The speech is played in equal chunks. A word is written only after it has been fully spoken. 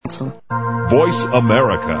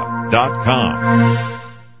voiceamerica.com.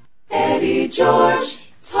 Eddie George,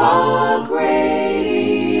 Talk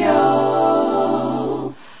Radio.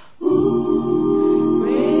 Ooh,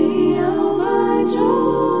 Radio by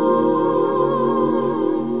George.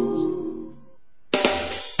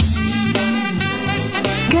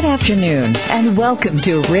 Good afternoon, and welcome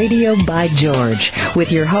to Radio by George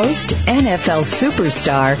with your host, NFL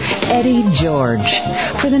superstar Eddie George.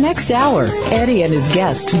 For the next hour, Eddie and his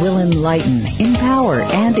guests will enlighten, empower,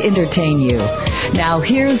 and entertain you. Now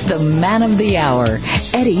here's the man of the hour,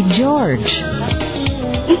 Eddie George.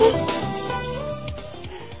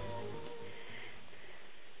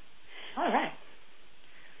 All right.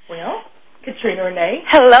 Well, Katrina Renee.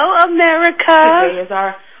 Hello, America. Today is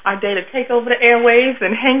our day to take over the airwaves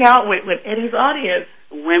and hang out with Eddie's audience.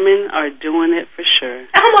 Women are doing it for sure.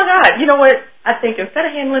 Oh, my God. You know what? I think instead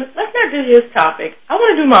of handling, let's not do his topic. I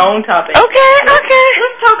want to do my own topic. Okay.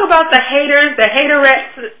 Let's talk about the haters, the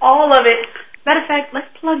haterettes, all of it. Matter of fact,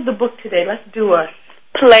 let's plug the book today. Let's do a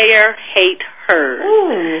Player Hate Her.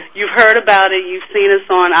 Ooh. You've heard about it. You've seen us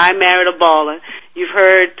on I Married a Baller. You've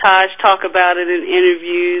heard Taj talk about it in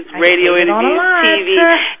interviews, radio interviews, TV,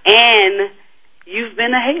 and you've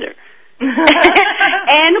been a hater.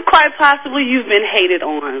 And quite possibly you've been hated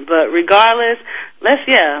on. But regardless, let's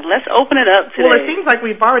open it up today. Well, it seems like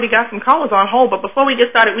we've already got some callers on hold, but before we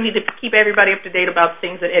get started, we need to keep everybody up to date about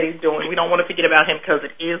things that Eddie's doing. We don't want to forget about him because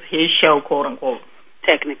it is his show, quote unquote.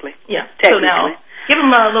 Technically. Yeah. Technically. So now, give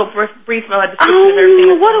him a little brief description of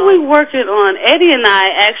everything. What are we working on? Eddie and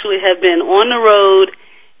I actually have been on the road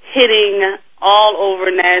hitting all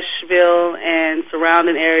over Nashville and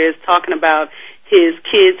surrounding areas talking about his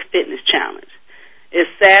Kids Fitness Challenge.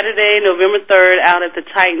 It's Saturday, November 3rd, out at the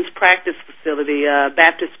Titans practice facility,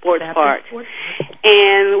 Baptist Sports Park.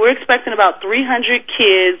 And we're expecting about 300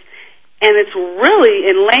 kids, and it's really,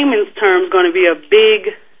 in layman's terms, going to be a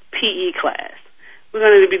big PE class. We're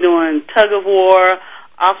going to be doing tug-of-war,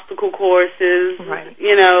 obstacle courses,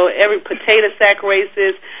 every potato sack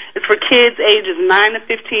races. It's for kids ages 9 to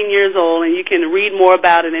 15 years old, and you can read more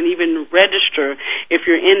about it and even register if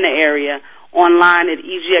you're in the area online at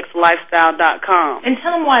egxlifestyle.com. And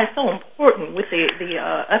tell them why it's so important with the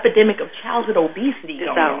epidemic of childhood obesity.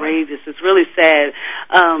 It's outrageous. It's really sad.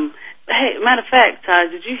 Hey, matter of fact,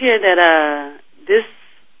 Taj, did you hear that this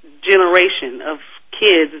generation of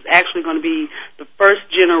kids is actually going to be the first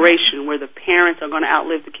generation where the parents are going to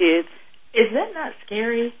outlive the kids? Is that not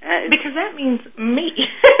scary? Because that means me.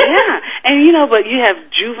 Yeah. And, but you have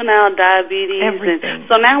juvenile diabetes. Everything. And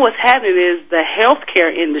so now what's happening is the healthcare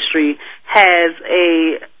industry has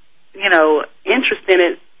a, interest in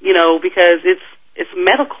it, because it's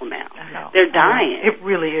medical now. I know. They're dying. It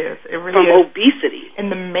really is. From obesity. And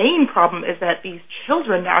the main problem is that these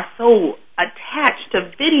children are so attached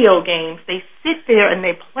to video games. They sit there and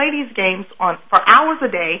they play these games for hours a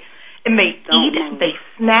day. And they eat, they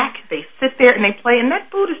snack, they sit there and they play, and that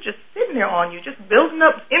food is just sitting there on you, just building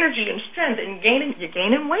up energy and strength, and you're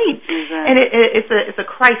gaining weight. Exactly. And it's a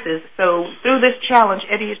crisis. So through this challenge,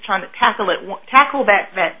 Eddie is trying to tackle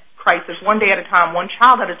that crisis one day at a time, one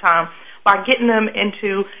child at a time, by getting them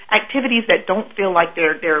into activities that don't feel like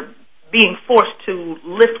they're being forced to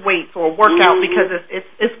lift weights or work out, because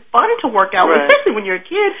it's fun to work out, especially when you're a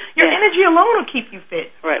kid. Your energy alone will keep you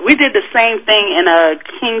fit. Right. We did the same thing in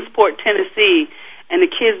Kingsport, Tennessee, and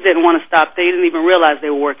the kids didn't want to stop. They didn't even realize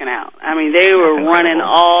they were working out. I mean, they were running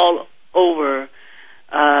all over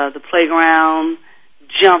the playground,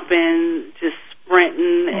 jumping, just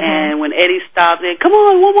sprinting, and when Eddie stopped, they, come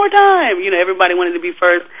on, one more time. Everybody wanted to be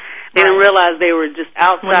first. They didn't realize they were just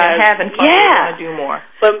outside. When they're having fun, they want to do more.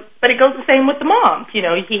 But it goes the same with the moms. He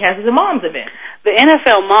has his mom's event. The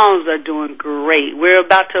NFL moms are doing great. We're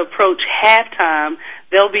about to approach halftime.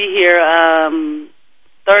 They'll be here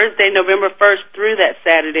Thursday, November 1st through that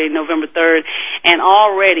Saturday, November 3rd. And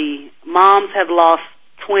already moms have lost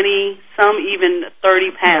 20, some even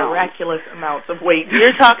 30 pounds. Miraculous amounts of weight.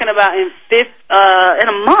 You're talking about in a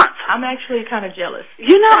month. I'm actually kind of jealous.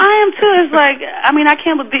 I am too. It's like, I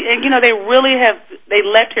can't believe, they really they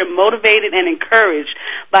left here motivated and encouraged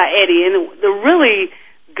by Eddie. And the really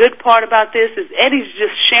good part about this is Eddie's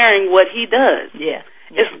just sharing what he does. Yeah.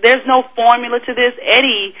 There's no formula to this.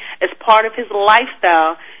 Eddie, as part of his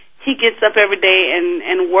lifestyle, he gets up every day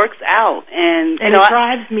and works out. And it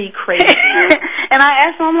drives me crazy. And I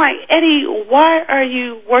asked him, I'm like, Eddie, why are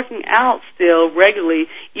you working out still regularly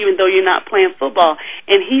even though you're not playing football?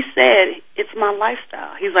 And he said, it's my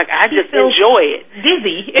lifestyle. He's like, I just enjoy it.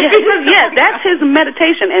 Dizzy. Yeah, that's his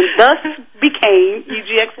meditation, and thus became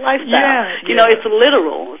EGX Lifestyle. Yeah, you know, it's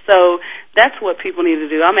literal. So that's what people need to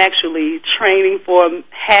do. I'm actually training for a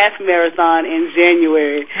half marathon in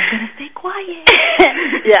January. Stay quiet.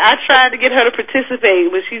 Yeah, I tried to get her to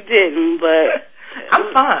participate, but she didn't. But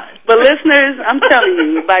I'm fine. But listeners, I'm telling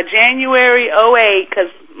you, by January 2008,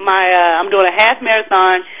 because I'm doing a half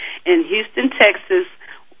marathon in Houston, Texas,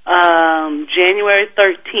 January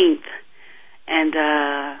 13th, and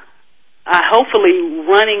I hopefully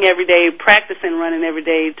running every day, practicing running every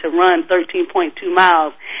day to run 13.2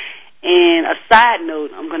 miles. And a side note,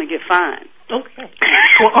 I'm going to get fined. Okay.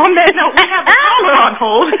 Well, on that note, we have a caller on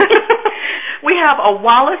hold. We have a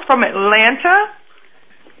Wallace from Atlanta.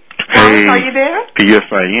 Wallace, are you there? Yes,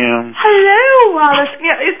 I am. Hello, Wallace.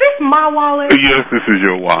 Yeah, is this my Wallace? Yes, this is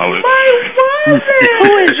your Wallace. My Wallace.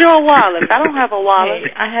 Who is your Wallace? I don't have a Wallace.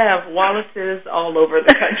 Hey, I have Wallaces all over the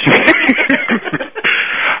country.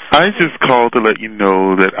 I just called to let you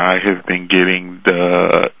know that I have been getting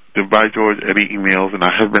the By George Eddie emails, and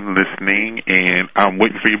I have been listening, and I'm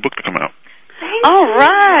waiting for your book to come out. All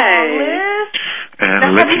right. And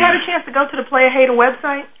have you had a chance to go to the Player Hater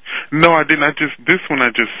website? No, I didn't. This one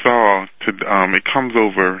I just saw. It comes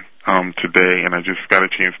over today, and I just got a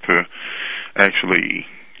chance to actually,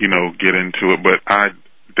 get into it. But I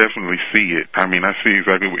definitely see it. I mean, I see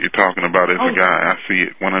exactly what you're talking about as a guy. I see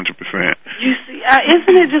it 100%. You see,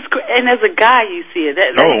 isn't it just great? And as a guy, you see it.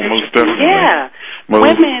 Most definitely. Yeah.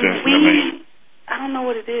 Most Women, definitely. I don't know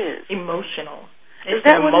what it is. Emotional. Is It's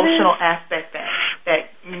that the what emotional it is? aspect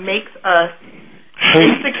that makes us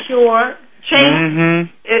insecure.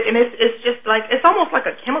 Mm-hmm. And it's just like, it's almost like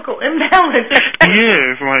a chemical imbalance.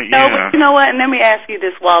 Yeah, it's like, No, but you know what? And let me ask you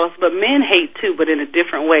this, Wallace. But men hate too, but in a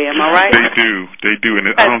different way. Am I right? They do,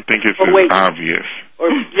 and I don't think it's as obvious.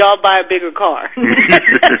 Or y'all buy a bigger car. To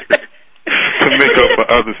make up for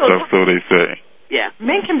other stuff, so they say. Yeah.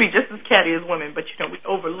 Men can be just as catty as women, but we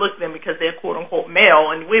overlook them because they're quote unquote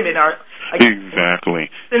male, and women are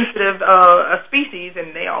exactly sensitive a species,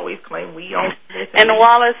 and they always claim we own this. And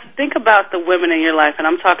Wallace, think about the women in your life, and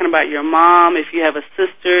I'm talking about your mom, if you have a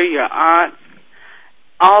sister, your aunt,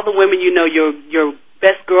 all the women you know, your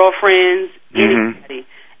best girlfriends, anybody.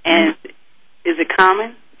 And is it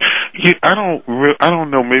common? Yeah, I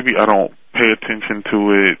don't know. Maybe I don't pay attention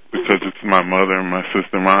to it because it's my mother and my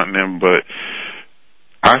sister, my aunt, and them, but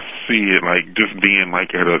I see it like just being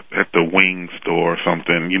like at the wing store or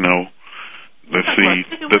something, Let's see.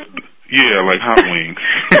 Like hot wings.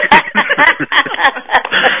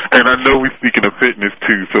 And I know we're speaking of fitness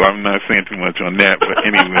too, so I'm not saying too much on that, but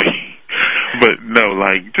anyway. But no,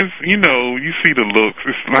 like just, you see the looks.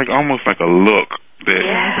 It's like almost like a look that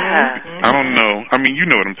I don't know. I mean, you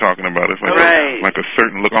know what I'm talking about. It's like like a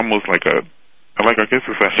certain look, almost like I guess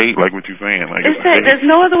it's a hate, like what you're saying. Like there's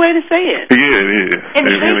no other way to say it. Yeah, it is. And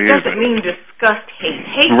it hate really doesn't is. mean disgust. Hate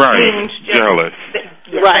means just jealous.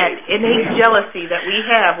 That innate jealousy that we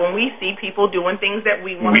have when we see people doing things that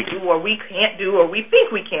we want to do, or we can't do, or we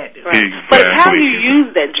think we can't do. Right. Exactly. But how do you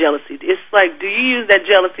use that jealousy? It's like, do you use that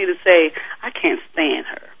jealousy to say, I can't stand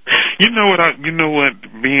her? You know what?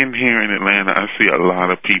 Being here in Atlanta, I see a lot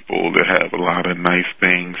of people that have a lot of nice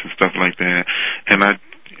things and stuff like that, and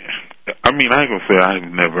I mean, I ain't gonna say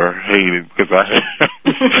I've never hated because I have,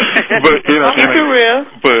 but real.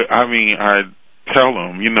 But I mean, I tell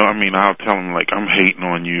them, I'll tell them like I'm hating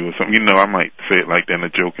on you or something. I might say it like that in a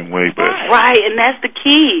joking way, but right, and that's the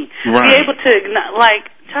key. Right. Be able to like.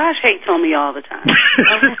 Josh hates on me all the time.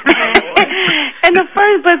 And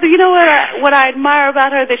but you know what I admire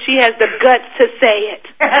about her, that she has the guts to say it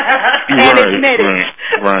and admit it.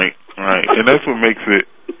 Right. And that's what makes it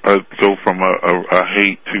go from a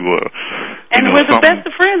hate to a. And we're the best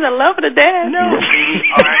of friends. I love her to death. No.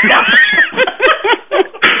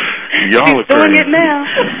 Y'all are doing crazy. it now.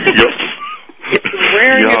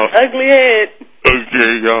 Rearing his ugly head.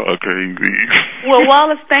 Okay, y'all are crazy. Well,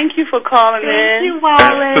 Wallace, thank you for calling in. Thank you,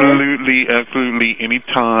 Wallace. Absolutely.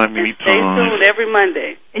 Anytime. Stay tuned every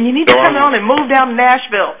Monday. And you need to come on and move down to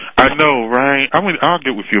Nashville. I know, right? I'll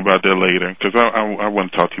get with you about that later, because I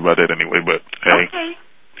want to talk to you about that anyway, but hey. Okay.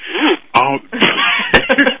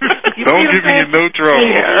 Don't give me in no trouble.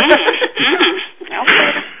 Okay.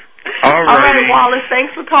 All right, Wallace,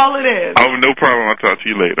 thanks for calling in. Oh, no problem. I'll talk to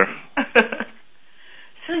you later.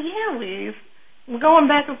 So, we're going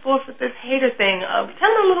back and forth with this hater thing. Tell me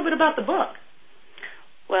a little bit about the book.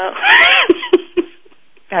 Well,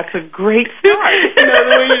 that's a great start. Tell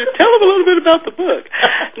them a little bit about the book.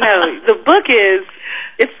 No, the book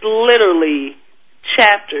it's literally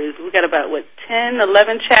chapters. We got about 10,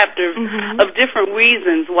 11 chapters of different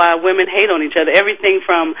reasons why women hate on each other. Everything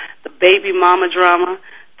from the baby mama drama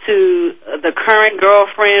to the current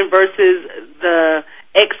girlfriend versus the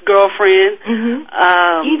ex-girlfriend.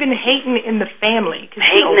 Even hating in the family.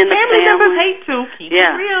 Hating in the family. Members hate too. Keep it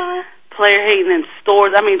real. Player hating in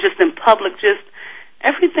stores. I mean, just in public, just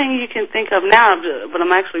everything you can think of now. But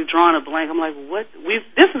I'm actually drawing a blank. I'm like, what?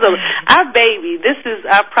 This is our baby. This is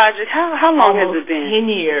our project. How long has it been? 10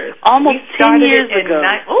 years. Almost 10 years ago.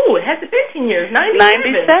 It hasn't been 10 years.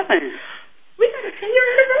 97. We got a 10-year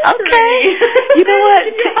anniversary. Okay. You know what?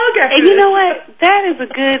 And you know what? That is a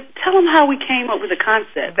good. Tell them how we came up with the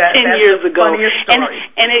concept 10 years ago.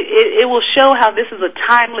 And it will show how this is a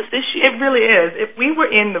timeless issue. It really is. If we were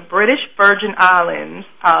in the British Virgin Islands,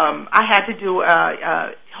 I had to do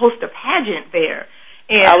host a pageant there.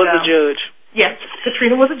 And I was the judge. Yes,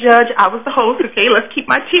 Katrina was a judge. I was the host. Okay, let's keep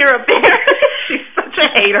my tear up there. She's such a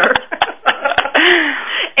hater.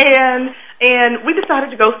 And we decided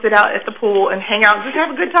to go sit out at the pool and hang out and just have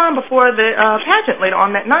a good time before the pageant later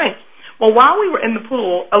on that night. Well, while we were in the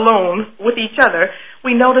pool alone with each other,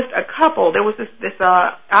 we noticed a couple. There was this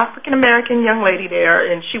African-American young lady there,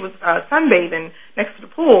 and she was sunbathing next to the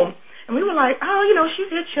pool. And we were like, she's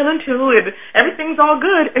here chilling too, and everything's all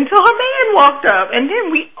good, until her man walked up. And then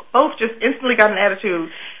we both just instantly got an attitude.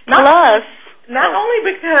 Not only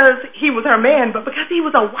because he was her man, but because he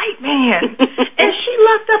was a white man. And she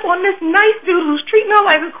left up on this nice dude who's treating her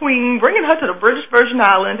like a queen, bringing her to the British Virgin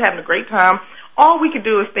Islands, having a great time. All we could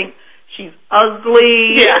do is think, she's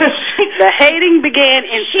ugly. Yeah. The hating began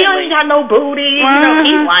instantly. She ain't got no booty.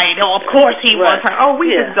 He's white. Of course he was her.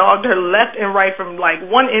 We just dogged her left and right from like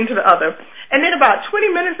one end to the other. And then about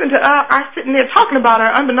 20 minutes into our sitting there talking about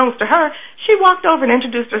her, unbeknownst to her, she walked over and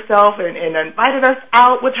introduced herself and invited us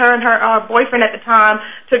out with her and her boyfriend at the time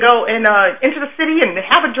to go and into the city and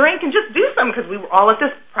have a drink and just do something, because we were all at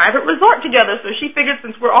this private resort together. So she figured,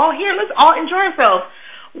 since we're all here, let's all enjoy ourselves.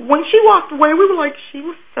 When she walked away, we were like, she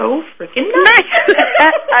was so freaking nice.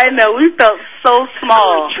 I know. We felt so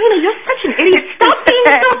small. Trina, you're such an idiot. Stop being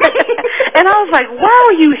something. And I was like, why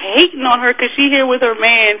are you hating on her? Because she's here with her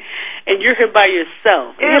man, and you're here by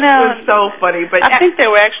yourself. It was so funny. But I think they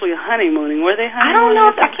were actually honeymooning. Were they honeymooning? I don't know.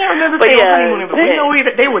 I can't remember if they were honeymooning, but we know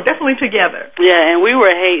they were definitely together. Yeah, and we were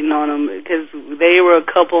hating on them because they were a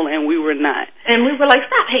couple and we were not. And we were like,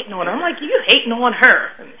 stop hating on her. I'm like, you hating on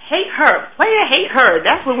her. Hate her. Player hate her.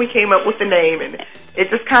 That's when we came up with the name, and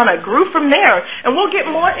it just kind of grew from there. And we'll get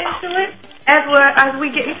more into it as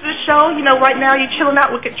we get into the show. Right now you're chilling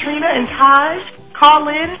out with Katrina and Taj. Call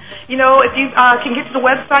in. If you can get to the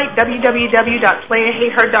website,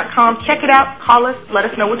 www.playerhateher.com. Check it out. Call us. Let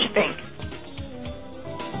us know what you think.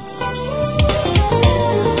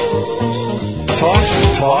 Talk.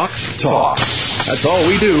 That's all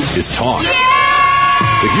we do is talk.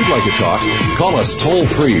 If you'd like to talk, call us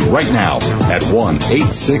toll-free right now at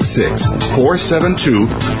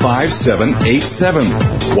 1-866-472-5787.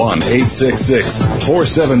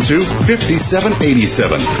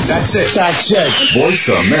 1-866-472-5787. That's it.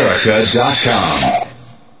 VoiceAmerica.com.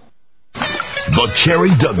 The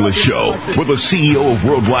Carrie Douglas Show, with the CEO of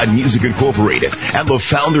Worldwide Music Incorporated and the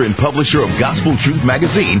founder and publisher of Gospel Truth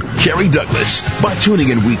Magazine, Carrie Douglas. By tuning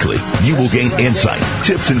in weekly, you will gain insight,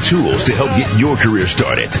 tips, and tools to help get your career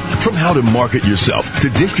started. From how to market yourself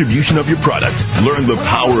to distribution of your product, learn the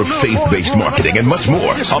power of faith-based marketing and much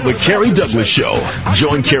more on The Carrie Douglas Show.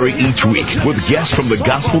 Join Carrie each week with guests from the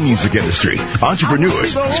gospel music industry,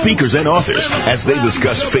 entrepreneurs, speakers, and authors as they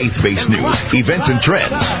discuss faith-based news, events, and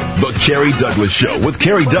trends. The Carrie Douglas Show with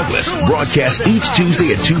Carrie Douglas broadcasts each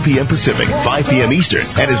Tuesday at 2 p.m. Pacific, 5 p.m. Eastern,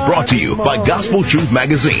 and is brought to you by Gospel Truth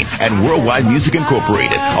Magazine and Worldwide Music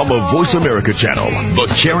Incorporated on the Voice America channel. The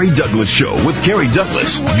Carrie Douglas Show with Carrie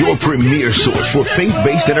Douglas, your premier source for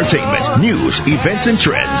faith-based entertainment, news, events, and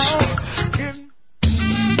trends.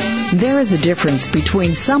 There is a difference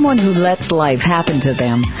between someone who lets life happen to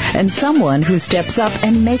them and someone who steps up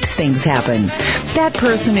and makes things happen. That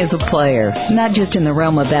person is a player, not just in the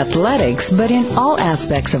realm of athletics, but in all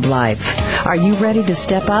aspects of life. Are you ready to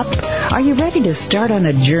step up? Are you ready to start on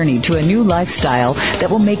a journey to a new lifestyle that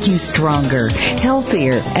will make you stronger,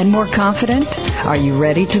 healthier, and more confident? Are you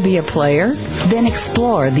ready to be a player? Then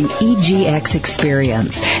explore the EGX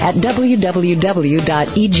experience at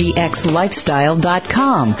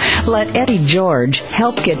www.egxlifestyle.com. Let Eddie George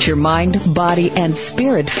help get your mind, body, and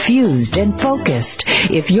spirit fused and focused.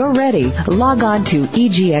 If you're ready, log on to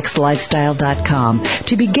egxlifestyle.com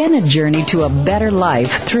to begin a journey to a better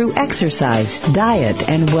life through exercise, diet,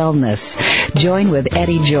 and wellness. Join with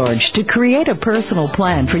Eddie George to create a personal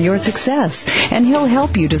plan for your success, and he'll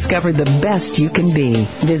help you discover the best you can be.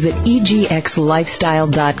 Visit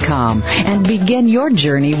egxlifestyle.com and begin your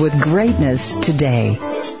journey with greatness today.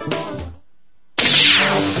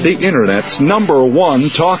 The Internet's #1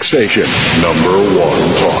 talk station.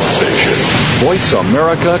 #1 talk station.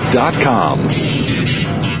 VoiceAmerica.com.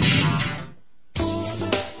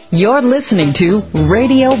 You're listening to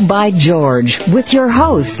Radio by George with your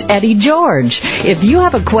host, Eddie George. If you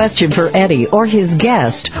have a question for Eddie or his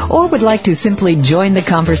guest, or would like to simply join the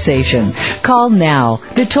conversation, call now.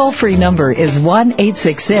 The toll-free number is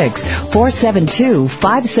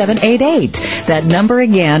 1-866-472-5788. That number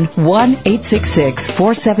again,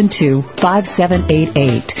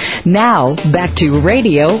 1-866-472-5788. Now, back to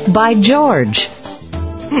Radio by George.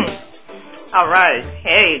 All right.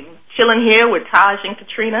 Hey. Chilling here with Taj and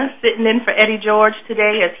Katrina, sitting in for Eddie George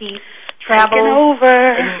today as he travels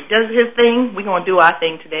and does his thing. We're going to do our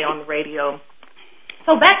thing today on the radio.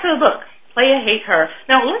 So back to the book, Player Hate Her.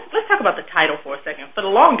 Now, let's talk about the title for a second. For the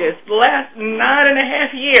longest, the last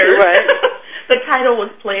 9.5 years, right. The title was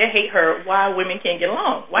Player Hate Her, Why Women Can't Get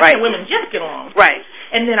Along. Why can't women just get along? Right.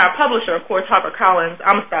 And then our publisher, of course, HarperCollins,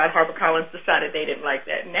 HarperCollins, decided they didn't like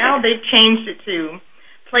that. Now they've changed it to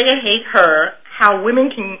Player Hate Her, How Women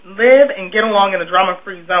Can Live and Get Along in a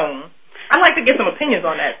Drama-Free Zone. I'd like to get some opinions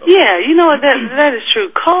on that. Yeah, you know what, that is true.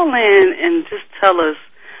 Call in and just tell us,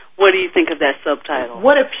 what do you think of that subtitle?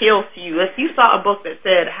 What appeals to you? If you saw a book that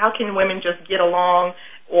said, How Can Women Just Get Along,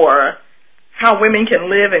 or How Women Can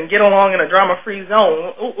Live and Get Along in a Drama-Free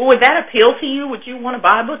Zone, would that appeal to you? Would you want to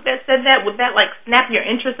buy a book that said that? Would that, like, snap your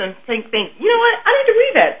interest and think, you know what, I need to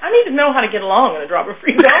read that. I need to know how to get along in a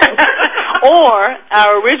drama-free zone. Or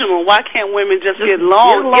our original, Why Can't Women Just Get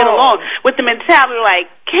Along? Get along. With the mentality like,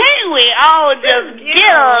 can't we all just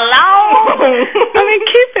get along? I mean,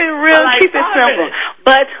 keep it real, keep it simple.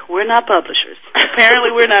 But we're not publishers.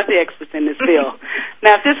 Apparently, we're not the experts in this field.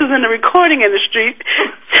 Now, if this was in the recording industry,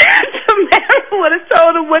 Tamara would have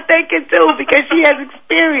told them what they could do because she has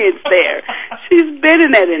experience there. She's been in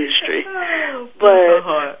that industry.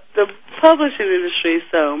 But the publishing industry,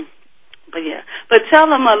 but yeah. But tell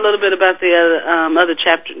them a little bit about the other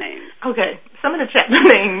chapter names. Okay. Some of the chapter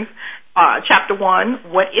names. Chapter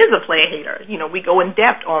 1, what is a player hater? You know, we go in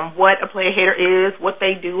depth on what a player hater is, what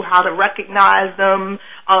they do, how to recognize them,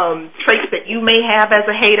 traits that you may have as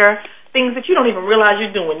a hater, things that you don't even realize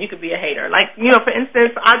you're doing. You could be a hater. Like, you know, for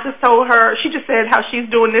instance, I just told her, she just said how she's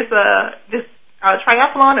doing this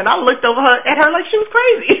triathlon, and I looked over at her like she was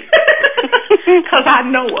crazy. Because I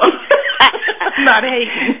know her. I'm not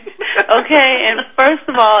hating. Okay, and first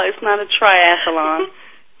of all, it's not a triathlon.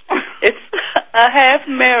 It's a half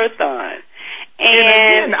marathon.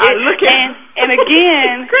 And again,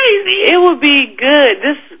 crazy. It would be good.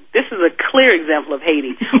 This is a clear example of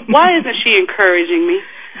hating. Why isn't she encouraging me?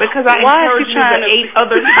 Because I encourage you to 8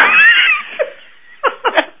 other times.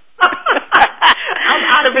 I'm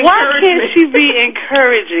out of encouragement. Why can't she be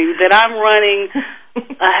encouraging that I'm running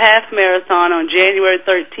a half marathon on January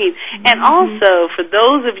 13th? And also, for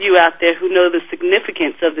those of you out there who know the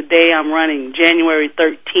significance of the day I'm running, January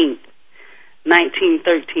 13th,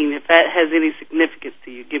 1913, if that has any significance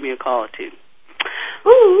to you, give me a call or two.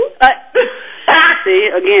 Ooh. See,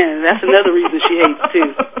 again, that's another reason she hates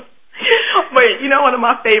too. But you know, one of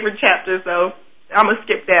my favorite chapters, though, I'm going to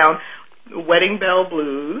skip down, Wedding Bell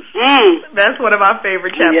Blues. That's one of my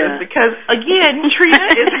favorite chapters because, again, Trina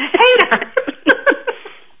is a hater.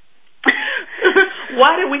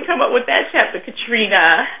 Why did we come up with that chapter,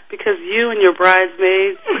 Katrina? Because you and your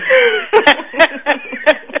bridesmaids.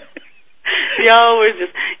 Y'all were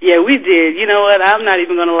just, we did. You know what? I'm not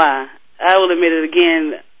even going to lie. I will admit it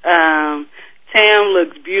again. Tam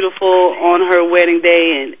looks beautiful on her wedding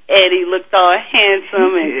day, and Eddie looked all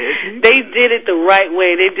handsome, and they did it the right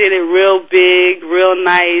way. They did it real big, real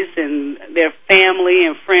nice, and their family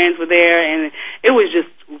and friends were there, and it was just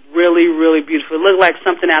really, really beautiful. It looked like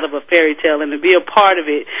something out of a fairy tale, and to be a part of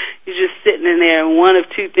it, you're just sitting in there, and one of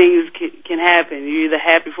two things can happen. You're either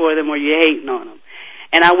happy for them or you're hating on them.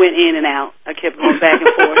 And I went in and out. I kept going back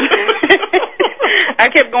and forth. I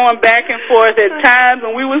kept going back and forth at times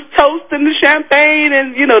when we was toasting the champagne,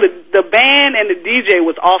 and, you know, the band and the DJ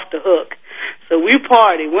was off the hook. So we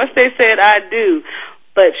partied. Once they said I do,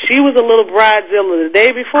 But she was a little bridezilla the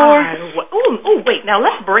day before. Wait. Now,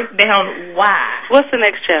 let's break down why. What's the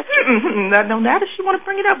next chapter? Now that she want to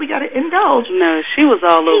bring it up, we got to indulge. No, she was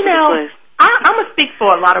all over the place. I'm going to speak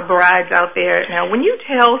for a lot of brides out there. Now, when you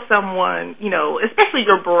tell someone, especially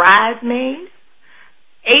your bridesmaids,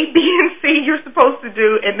 A, B, and C you're supposed to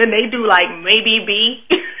do, and then they do, like, maybe B.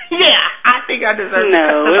 Yeah, I think I deserve to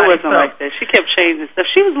cut No, it wasn't like that. She kept changing stuff.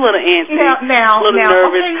 She was a little antsy, a little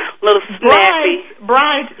nervous, a little snappy.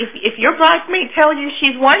 Brides, if your bridesmaid tells you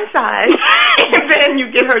she's one size, and then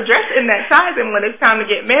you get her dressed in that size, and when it's time to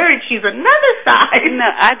get married, she's another size. No,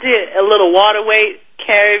 I did a little water weight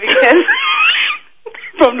carry because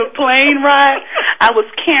from the plane ride, I was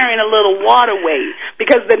carrying a little water weight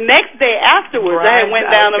because the next day afterwards, I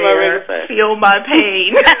went down to my riverside. Feel my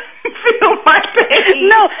pain. Feel my pain.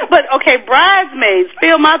 No, but okay, bridesmaids,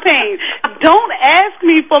 feel my pain. Don't ask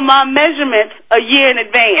me for my measurements a year in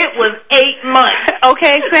advance. It was 8 months.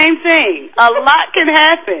 Okay, same thing. A lot can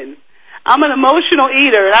happen. I'm an emotional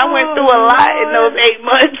eater, and I went through a lot in those 8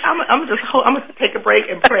 months. I'm gonna take a break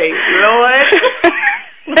and pray, Lord.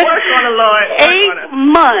 Work on the Lord. 8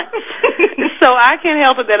 months. So I can't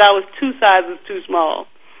help it that I was 2 sizes too small.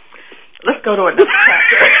 Let's go to another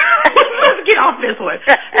chapter. Let's get off this one.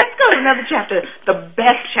 Let's go to another chapter. The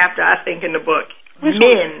best chapter, I think, in the book.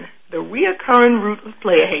 Men, the reoccurring root of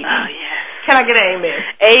player hate. Oh, yes. Can I get an amen?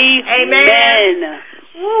 Amen.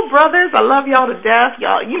 Ooh, brothers, I love y'all to death.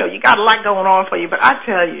 Y'all, you got a lot going on for you, but I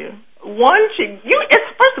tell you,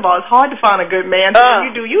 first of all, it's hard to find a good man. So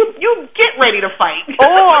when you do, you get ready to fight.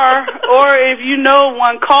 Or if you know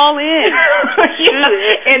one, call in.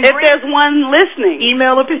 And if there's one listening,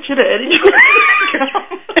 email a picture to Eddie.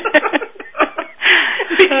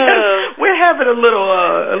 We're having a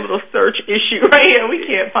little search issue right here. We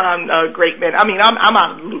can't find great men. I mean, I'm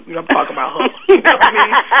out of the loop. I'm talking about her. You know what I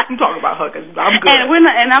mean? I'm talking about her because I'm good.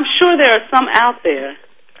 And I'm sure there are some out there.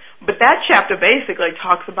 But that chapter basically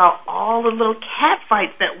talks about all the little cat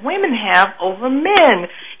fights that women have over men.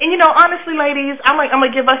 And, honestly, ladies, I'm going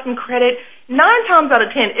to give us some credit. 9 times out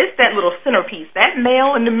of 10, it's that little centerpiece, that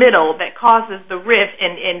male in the middle that causes the rift.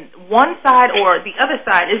 And one side or the other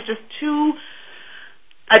side is just too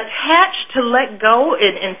attached to let go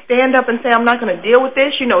and stand up and say, I'm not going to deal with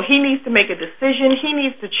this. He needs to make a decision. He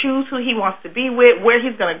needs to choose who he wants to be with, where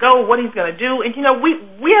he's going to go, what he's going to do. And,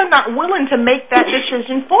 we are not willing to make that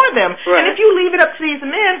decision for them. Right. And if you leave it up to these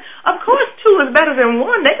men, of course 2 is better than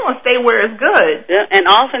 1. They're going to stay where it's good. Yeah, and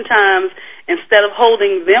oftentimes, instead of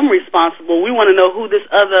holding them responsible, we want to know who this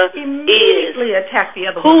other Immediately attack the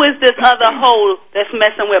other one. Who is this other hoe that's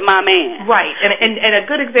messing with my man? Right, and a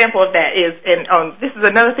good example of that is, and this is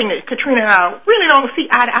another thing that Katrina and I really don't see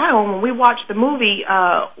eye to eye on when we watch the movie,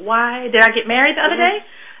 Why Did I Get Married the other day?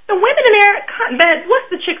 The women in there, what's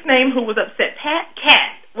the chick's name who was upset? Kat.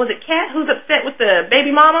 Was it Kat who's upset with the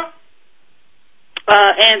baby mama?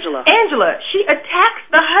 Angela. She attacks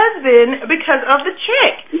the husband because of the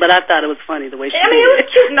chick. But I thought it was funny the way she did it was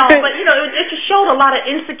cute, but it just showed a lot of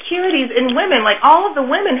insecurities in women. Like, all of the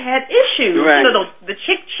women had issues. Right. The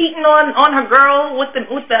chick cheating on her girl with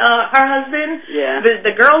her husband. Yeah.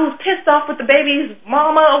 The girl who's pissed off with the baby's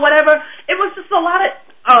mama or whatever. It was just a lot of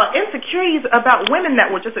insecurities about women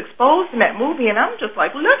that were just exposed in that movie, and I'm just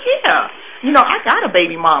like, look here. I got a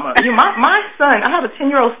baby mama. My son, I have a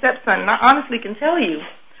 10-year-old stepson, and I honestly can tell you,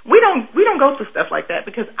 we don't go through stuff like that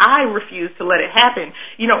because I refuse to let it happen.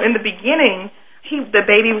 In the beginning, the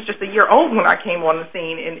baby was just a year old when I came on the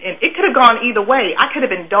scene, and it could have gone either way. I could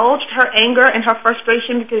have indulged her anger and her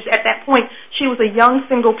frustration because at that point she was a young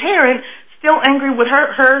single parent, still angry with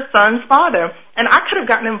her son's father. And I could have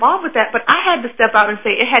gotten involved with that, but I had to step out and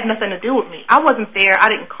say it had nothing to do with me. I wasn't there. I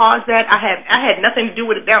didn't cause that. I had nothing to do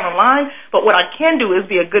with it down the line. But what I can do is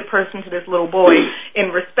be a good person to this little boy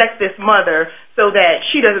and respect this mother so that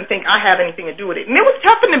she doesn't think I have anything to do with it. And it was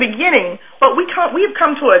tough in the beginning, but we've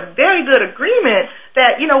come to a very good agreement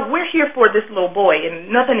that, we're here for this little boy, and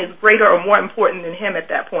nothing is greater or more important than him at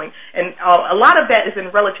that point. And a lot of that is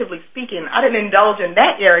in relatively speaking. I didn't indulge in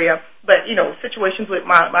that area, but, situations with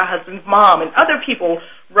my husband's mom and other people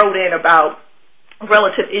wrote in about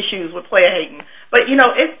relative issues with player hating. But,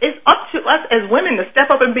 it's up to us as women to step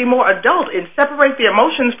up and be more adult and separate the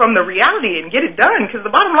emotions from the reality and get it done. Because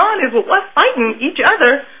the bottom line is, with us fighting each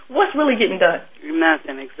other, what's really getting done?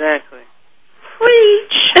 Nothing, exactly.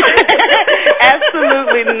 Preach.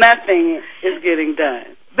 Absolutely nothing is getting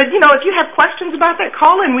done. But, if you have questions about that,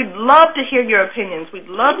 call in. We'd love to hear your opinions. We'd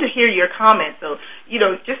love to hear your comments. So,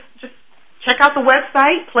 just check out the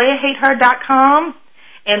website, playerhateher.com,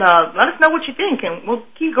 and let us know what you think. And we'll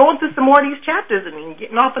keep going through some more of these chapters and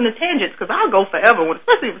getting off on the tangents, because I'll go forever,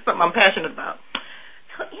 especially if it's something I'm passionate about.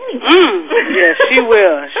 Yeah, she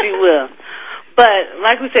will. She will. But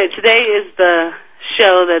like we said, today is the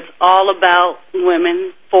show that's all about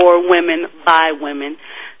women, for women, by women.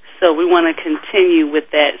 So we want to continue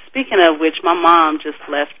with that. Speaking of which, my mom just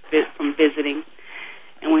left from visiting,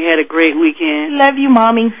 and we had a great weekend. Love you,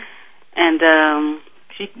 Mommy. And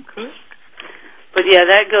she can cook. But yeah,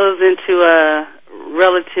 that goes into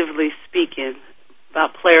relatively speaking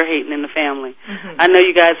about player hating in the family. Mm-hmm. I know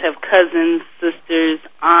you guys have cousins, sisters,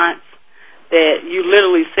 aunts that you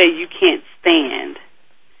literally say you can't stand.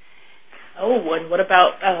 Oh, and what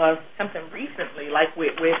about something recently, like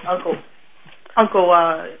with Uncle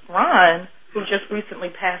Ron, who just recently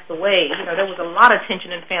passed away? You know, there was a lot of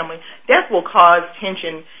tension in family. Death will cause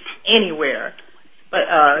tension anywhere, but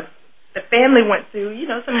the family went through, you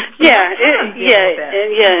know, some and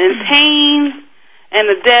pain. And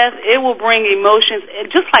the death, it will bring emotions,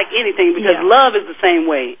 just like anything, because love is the same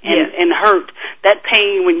way, and hurt, that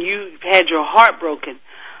pain when you had your heart broken.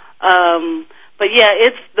 But yeah,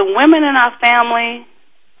 it's the women in our family,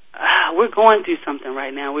 we're going through something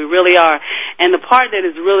right now. We really are. And the part that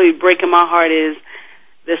is really breaking my heart is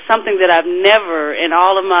there's something that I've never, in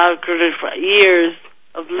all of my years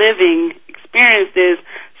of living, experienced, is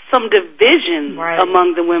some division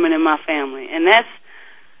among the women in my family. And that's,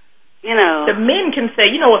 you know, the men can say,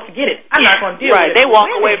 you know what, forget it. I'm not going to deal with it. They walk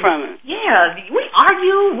away from it. Yeah, we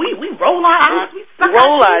argue, we roll our eyes, we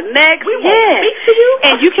roll our necks. We won't speak to you.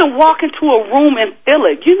 And you can walk into a room and feel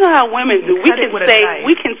it. You know how women do. We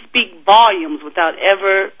can speak volumes without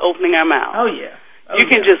ever opening our mouth. Oh yeah. You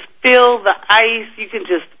can just feel the ice. You can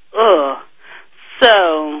just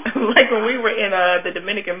So like when we were in the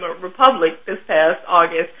Dominican Republic this past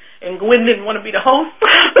August, and Gwen didn't want to be the host.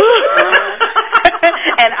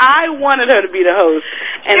 And I wanted her to be the host.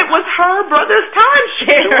 And it was her brother's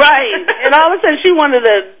timeshare. Right. And all of a sudden she wanted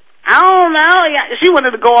to, I don't know, she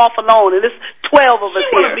wanted to go off alone. And there's 12 of us here.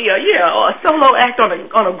 She wanted to be a solo act on a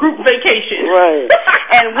group vacation. Right.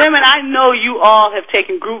 And women, I know you all have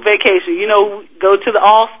taken group vacation. You know, go to the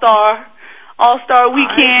All-Star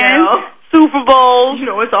weekend. Super Bowl. You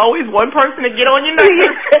know, it's always one person to get on your nerves.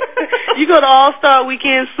 You go to All-Star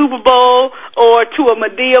Weekend, Super Bowl, or to a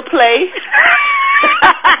Medea play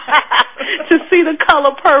to see the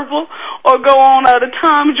color purple, or go on the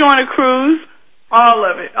Tom Joyner cruise. All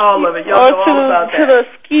of it. Y'all know all about that. To the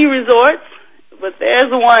ski resorts. But there's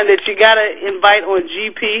the one that you got to invite on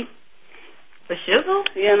GP. The shizzle?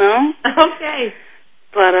 You know? Okay.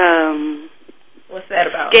 But, what's that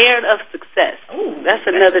about? Scared of success. Ooh, that's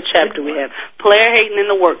another chapter we have. Player hating in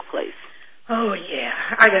the workplace. Oh, yeah.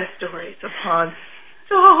 I got stories upon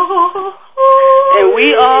And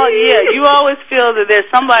we all, you always feel that there's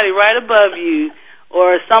somebody right above you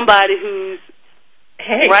or somebody who's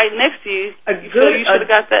right next to you. You should have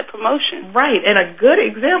got that promotion. Right, and a good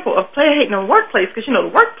example of player hating in the workplace, because, you know,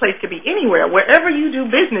 the workplace could be anywhere. Wherever you do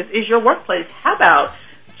business is your workplace. How about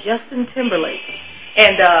Justin Timberlake?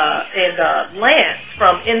 And Lance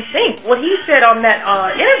from NSYNC, what he said on that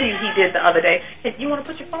interview he did the other day. You want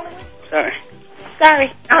to put your phone away? Sorry.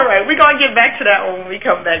 All right, we're going to get back to that one when we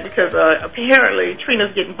come back, because apparently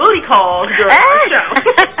Trina's getting booty calls during our show.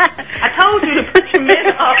 I told you to put your men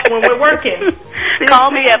up when we're working.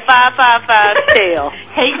 Call me at 555-TAIL.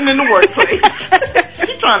 Hating in the workplace.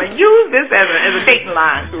 She's trying to use this as a dating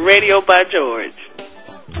line. Radio by George.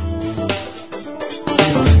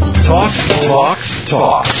 Talk.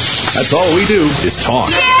 That's all we do is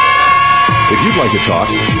talk. If you'd like to talk,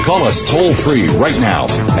 call us toll-free right now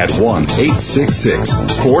at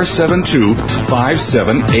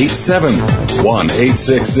 1-866-472-5787.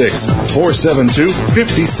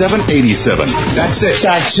 1-866-472-5787. That's it.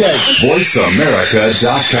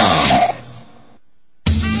 VoiceAmerica.com.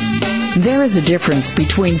 There is a difference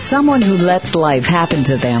between someone who lets life happen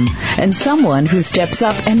to them and someone who steps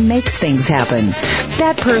up and makes things happen.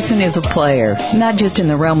 That person is a player, not just in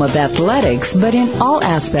the realm of athletics, but in all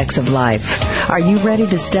aspects of life. Are you ready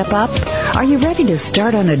to step up? Are you ready to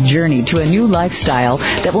start on a journey to a new lifestyle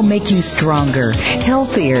that will make you stronger,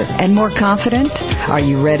 healthier, and more confident? Are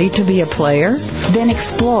you ready to be a player? Then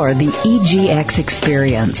explore the EGX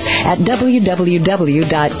experience at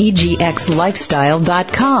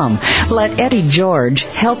www.egxlifestyle.com. Let Eddie George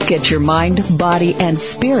help get your mind, body, and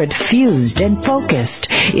spirit fused and focused.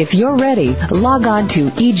 If you're ready, log on to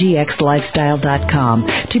egxlifestyle.com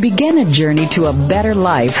to begin a journey to a better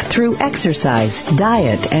life through exercise,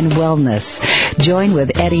 diet, and wellness. Join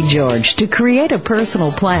with Eddie George to create a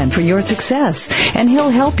personal plan for your success, and he'll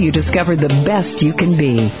help you discover the best you can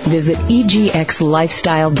be. Visit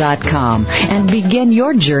egxlifestyle.com and begin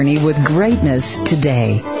your journey with greatness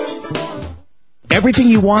today. Everything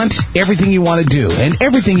you want to do, and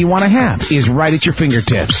everything you want to have is right at your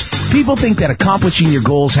fingertips. People think that accomplishing your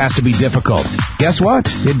goals has to be difficult. Guess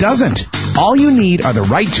what? It doesn't. All you need are the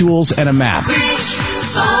right tools and a map.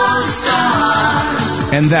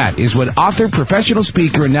 And that is what author, professional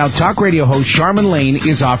speaker, and now talk radio host Charmin Lane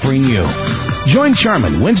is offering you. Join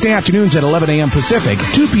Charmin Wednesday afternoons at 11 a.m. Pacific,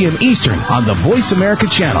 2 p.m. Eastern on the Voice America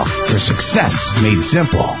channel for success made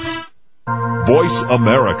simple.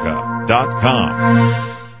 VoiceAmerica.com.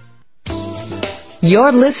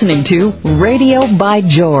 You're listening to Radio by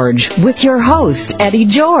George with your host, Eddie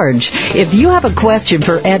George. If you have a question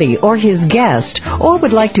for Eddie or his guest, or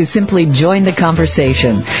would like to simply join the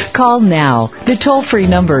conversation, call now. The toll-free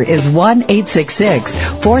number is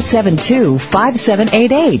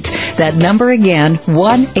 1-866-472-5788. That number again,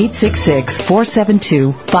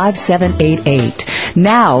 1-866-472-5788.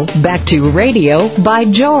 Now, back to Radio by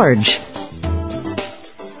George.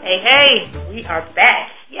 Hey, we are back.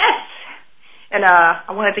 Yes. And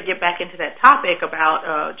I wanted to get back into that topic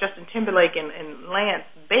about Justin Timberlake and Lance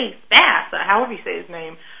Bass, however you say his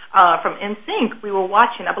name, from NSYNC. We were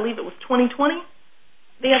watching, I believe it was 2020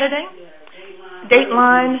 the other day. Yeah,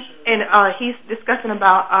 Dateline. And he's discussing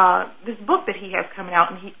about this book that he has coming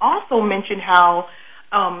out. And he also mentioned how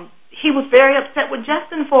he was very upset with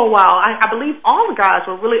Justin for a while. I believe all the guys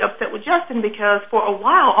were really upset with Justin because for a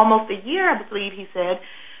while, almost a year, I believe he said,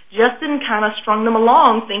 Justin kind of strung them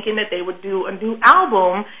along thinking that they would do a new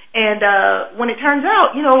album. And when it turns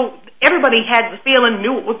out, everybody had the feeling,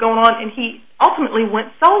 knew what was going on, and he ultimately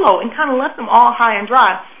went solo and kind of left them all high and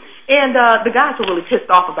dry. And the guys were really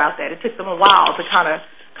pissed off about that. It took them a while to kind of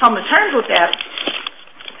come to terms with that.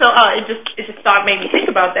 So it just made me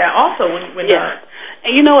think about that also. When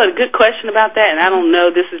And you know what, a good question about that, and I don't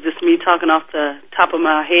know, this is just me talking off the top of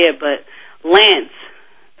my head, but Lance,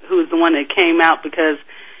 who is the one that came out because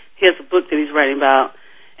he has a book that he's writing about,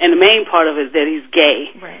 and the main part of it is that he's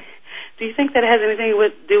gay. Right. Do you think that has anything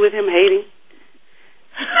to do with him hating?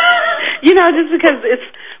 Just because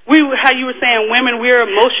how you were saying, women, we're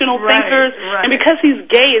emotional thinkers, right. And because he's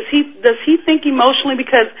gay, does he think emotionally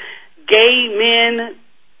because gay men,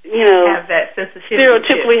 have that sensitivity,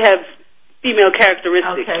 stereotypically have female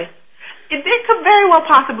characteristics? Okay. It could very well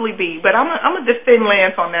possibly be, but I'm gonna defend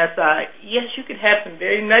Lance on that side. Yes, you could have some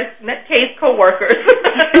very nutcase coworkers.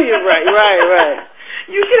 You're right.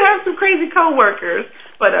 You could have some crazy coworkers,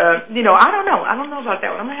 but I don't know. I don't know about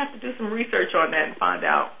that one. I'm gonna have to do some research on that and find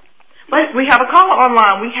out. But we have a caller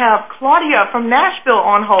online. We have Claudia from Nashville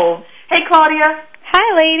on hold. Hey, Claudia. Hi,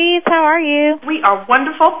 ladies. How are you? We are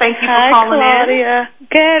wonderful. Thank you for calling Claudia. in.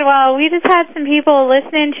 Good. Well, we just had some people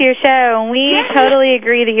listening to your show, and we totally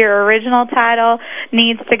agree that your original title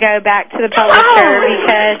needs to go back to the publisher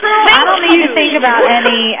because I don't need to think about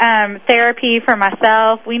any therapy for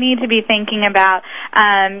myself. We need to be thinking about,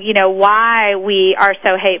 why we are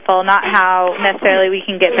so hateful, not how necessarily we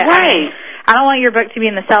can get better. Right. I don't want your book to be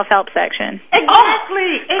in the self-help section.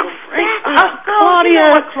 Exactly.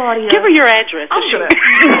 Claudia, Claudia, give her your address. I'm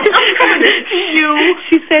coming to see you.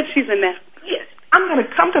 She said she's in there. Yes. I'm gonna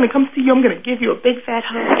come see you. I'm gonna give you a big fat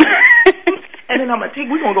hug, and then we're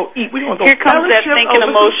gonna go eat. We're gonna go. Here comes that thinking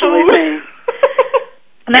emotionally thing.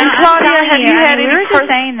 Now, Claudia, have you had any? We were just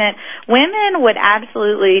saying that women would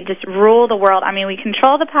absolutely just rule the world. I mean, we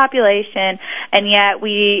control the population, and yet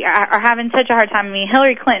we are having such a hard time. I mean,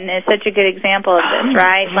 Hillary Clinton is such a good example of this,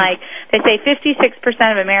 right? Like, they say 56%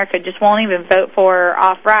 of America just won't even vote for her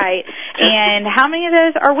off-right. And how many of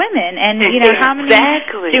those are women? And, how many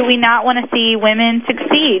do we not want to see women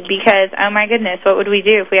succeed? Because, oh, my goodness, what would we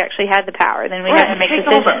do if we actually had the power? Then we'd have to make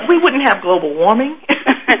decisions. We wouldn't have global warming.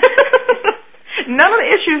 None of the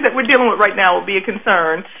issues that we're dealing with right now would be a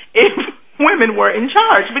concern if women were in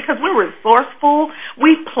charge because we're resourceful.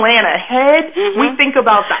 We plan ahead. Mm-hmm. We think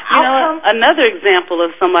about the outcome. Another example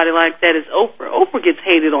of somebody like that is Oprah. Oprah gets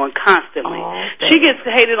hated on constantly. She gets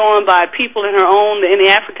hated on by people in the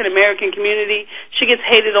African American community. She gets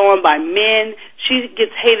hated on by men. She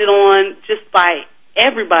gets hated on just by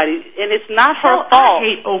everybody, and it's not her fault. I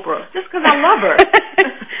hate Oprah just because I love her.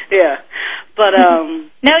 Yeah. But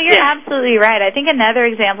no, you're absolutely right. I think another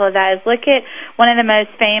example of that is look at one of the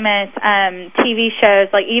most famous TV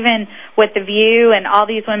shows, like even with The View and all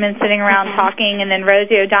these women sitting around talking, and then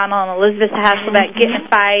Rosie O'Donnell and Elizabeth Hasselbeck get in a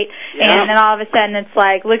fight, and then all of a sudden it's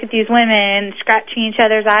like, look at these women scratching each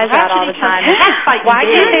other's eyes out all the time. Why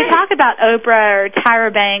can't they talk about Oprah or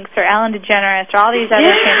Tyra Banks or Ellen DeGeneres or all these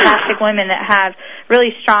other fantastic women that have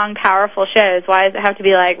really strong, powerful shows? Why does it have to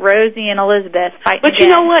be like Rosie and Elizabeth fighting? But you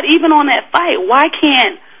know what? Even on that fight, why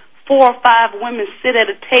can't 4 or 5 women sit at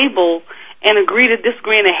a table and agree to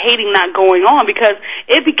disagree and the hating not going on, because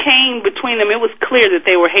it became between them, it was clear that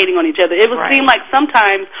they were hating on each other. It would seem like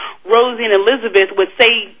sometimes Rosie and Elizabeth would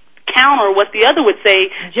say counter what the other would say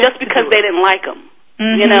just because they didn't like them.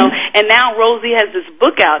 You know, and now Rosie has this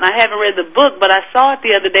book out, and I haven't read the book, but I saw it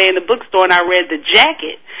the other day in the bookstore, and I read the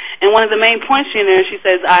jacket. And one of the main points in there, she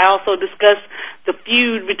says, I also discussed the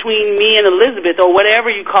feud between me and Elizabeth, or whatever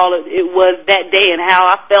you call it, it was that day, and how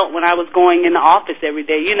I felt when I was going in the office every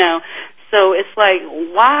day, you know. So it's like,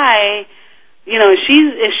 why, you know,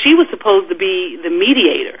 she was supposed to be the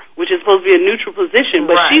mediator, which is supposed to be a neutral position,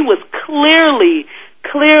 but she was clearly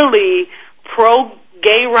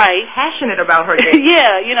pro-gay rights. Passionate about her gay.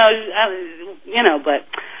 Yeah, you know, but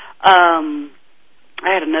I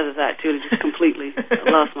had another thought, too, that just completely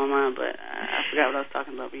lost my mind, but I forgot what I was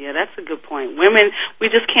talking about. But, yeah, that's a good point. Women, we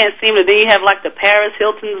just can't seem to. Then you have, like, the Paris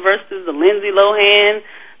Hilton versus the Lindsay Lohan.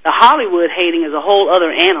 The Hollywood hating is a whole other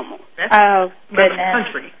animal. Oh, goodness.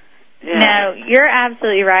 Country. Yeah. No, you're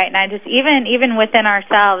absolutely right. And I just even within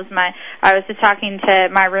ourselves, I was just talking to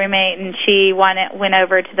my roommate, and she went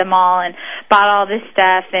over to the mall and bought all this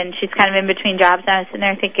stuff, and she's kind of in between jobs, and I was sitting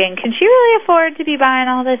there thinking, can she really afford to be buying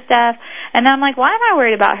all this stuff? And I'm like, why am I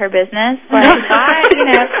worried about her business? Like, why am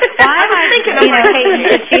I hating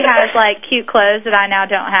that she has like cute clothes that I now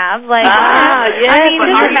don't have? Like, I mean,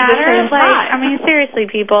 it doesn't matter. Like, I mean, seriously,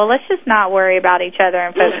 people, let's just not worry about each other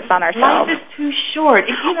and focus on ourselves. Life is too short.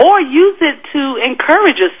 Or use it to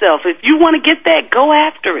encourage yourself. If you want to get that, go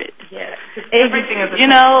after it. Yeah, everything is. You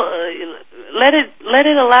know, let it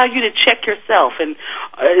allow you to check yourself. And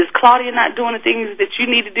is Claudia not doing the things that you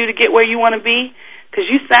need to do to get where you want to be? Because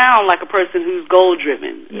you sound like a person who's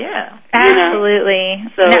goal-driven. Yeah, absolutely.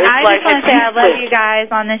 So now, it's I like just want to say I love you guys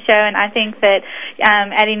on this show, and I think that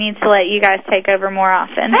Eddie needs to let you guys take over more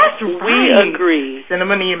often. That's right. We agree. Send him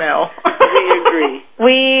an email. We agree.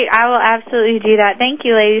 I will absolutely do that. Thank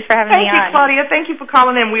you, ladies, for having me on. Thank you, Claudia. Thank you for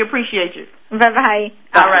calling in. We appreciate you. Bye-bye.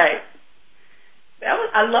 All right.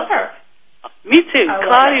 I love her. Me too.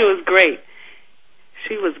 Claudia was great.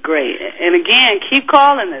 She was great. And again, keep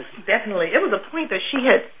calling us. Definitely. It was a point that she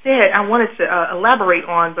had said I wanted to elaborate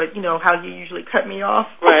on, but you know how you usually cut me off.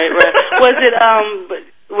 Right. Was it, but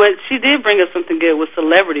what she did bring us something good was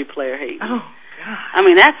celebrity player hate. Oh, God. I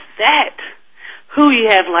mean, that's that. Who you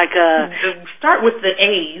have like start with the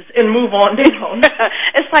A's and move on down.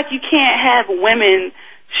 It's like you can't have women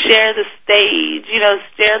share the stage, you know,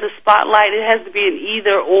 share the spotlight. It has to be an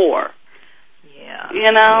either or. Yeah.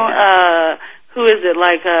 You know, who is it?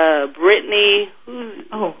 Like Brittany?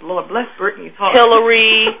 Oh, Lord, bless Brittany's heart.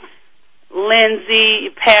 Hillary, Lindsay,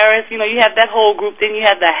 Paris. You know, you have that whole group. Then you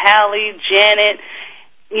have the Hallie, Janet,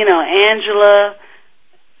 you know, Angela.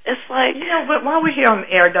 It's like... You know, but while we're here on the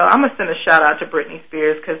air, though, I'm going to send a shout-out to Britney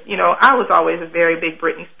Spears because, you know, I was always a very big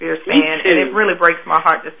Britney Spears fan, and it really breaks my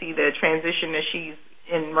heart to see the transition that she's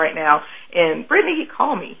in right now. And Britney,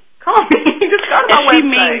 call me. Call me. Just go to my website. She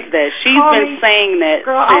means that. She's been saying that.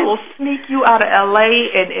 Girl, I will sneak you out of L.A.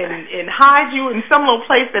 and hide you in some little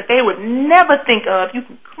place that they would never think of. You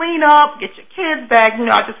can clean up, get your kids back. You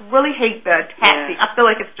know, I just really hate the taxi. I feel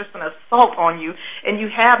like it's just an assault on you, and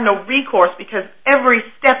you have no recourse because every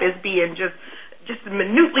step is being just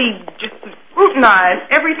minutely scrutinized.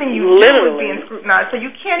 Everything you do is being scrutinized, so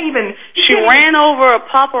you can't even... She ran over a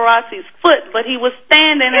paparazzi's foot, but he was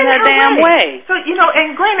standing in her damn way. So, you know,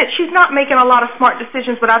 and granted, she's not making a lot of smart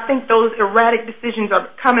decisions, but I think those erratic decisions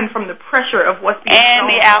are coming from the pressure of what's being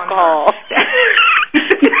and the alcohol.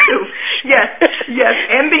 Yes,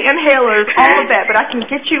 and the inhalers, all of that. But I can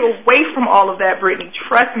get you away from all of that, Brittany.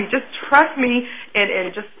 Trust me. Just trust me,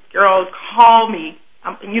 and just, girl, call me.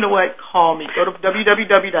 You know what? Call me. Go to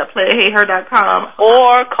www.playhateher.com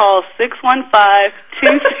or call 615-2...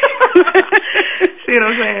 See what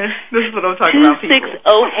I'm saying? This is what I'm talking about, people.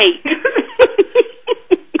 2608.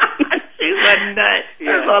 She's a nut.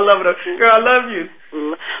 That's all I love her. Girl, I love you.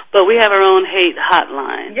 But we have our own hate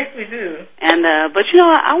hotline. Yes, we do. And but you know,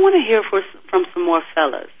 I want to hear from some more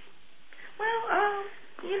fellas. Well,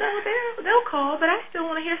 you know, they'll call, but I still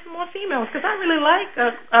want to hear some more females because I really like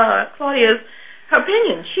Claudia's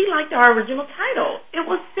opinion. She liked our original title. It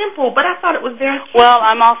was simple, but I thought it was very cute. Well,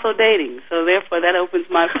 I'm also dating, so therefore that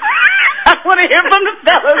opens my... I want to hear from the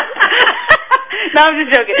fellas. No, I'm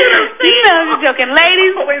just joking.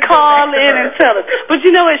 Ladies, call in and tell us. But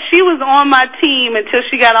you know what? She was on my team until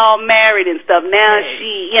she got all married and stuff. Now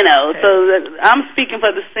she, you know, so I'm speaking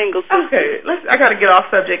for the single sister. Okay, I got to get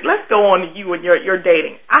off subject. Let's go on to you and your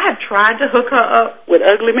dating. I have tried to hook her up with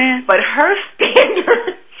ugly men, but her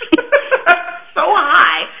standards so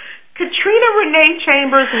high. Katrina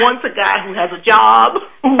Chambers wants a guy who has a job,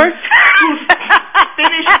 who's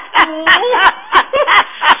finished school.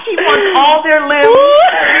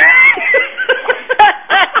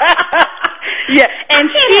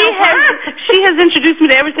 introduce me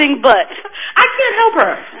to everything but. I can't help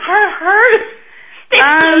her. Her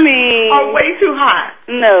I mean, are way too hot.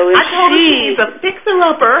 No, I told her she needs a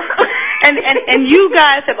fixer-upper. and you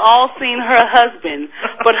guys have all seen her husband,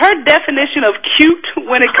 but her definition of cute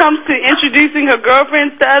when it comes to introducing her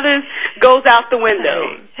girlfriends to others goes out the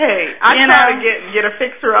window. Hey, I try to get a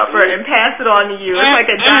fixer-upper and pass it on to you. It's like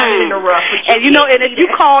a diamond in the rough. And you know, and if you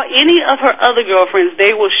call any of her other girlfriends,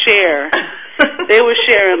 they will share. They were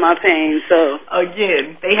sharing my pain, so.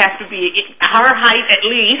 Again, they have to be her height at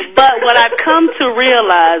least. But what I've come to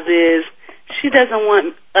realize is she doesn't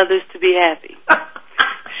want others to be happy.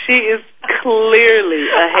 She is clearly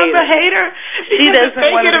a hater. I'm a hater. She doesn't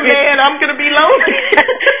want to be. Man, I'm going to be lonely.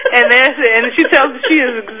 and she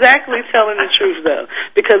is exactly telling the truth though,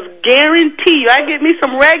 because guarantee you, I get me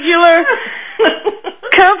some regular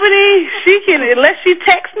company. She can, unless she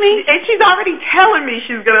texts me, and she's already telling me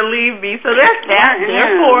she's going to leave me. So that's that.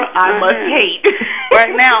 Therefore, I must hate.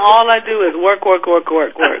 Right now, all I do is work.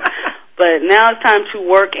 But now it's time to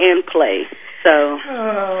work and play. So,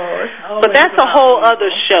 but that's a whole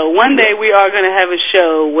other show. One day we are going to have a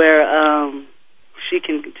show where she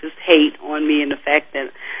can just hate on me and the fact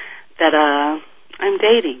that I'm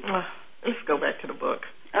dating. Let's go back to the book.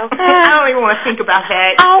 Okay. I don't even want to think about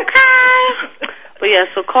that. Okay. But yeah,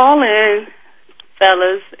 so call in,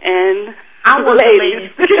 fellas and I want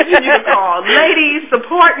ladies. Continue to call. Ladies,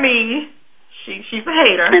 support me. She's a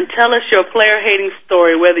hater. And tell us your player hating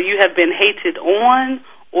story, whether you have been hated on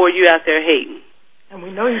or you out there hating. And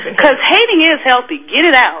we know you've been hating. Because hating is healthy. Get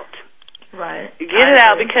it out. Right. Get it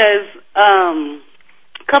out because a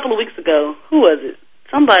couple of weeks ago, who was it?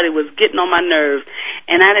 Somebody was getting on my nerves,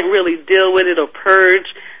 and I didn't really deal with it or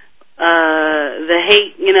purge the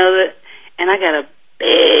hate, you know, and I got a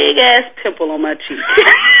big-ass pimple on my cheek.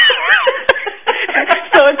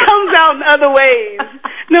 So it comes out in other ways.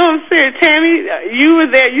 No, I'm serious. Tammy, you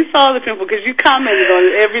were there. You saw the pimple because you commented on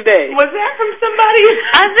it every day. Was that from somebody?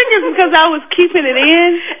 I think it's because I was keeping it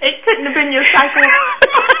in. It couldn't have been your cycle.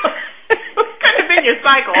 Couldn't have been your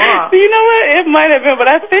cycle, huh? You know what? It might have been, but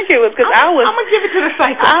I think it was because I was. I'm gonna give it to the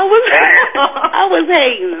cycle. I was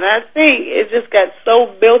hating, and I think it just got so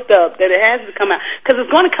built up that it has to come out because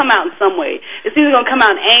it's going to come out in some way. It's either going to come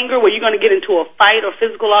out in anger, where you're going to get into a fight or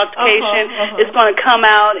physical altercation. It's going to come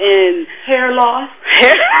out in hair loss.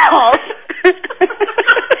 Hair loss.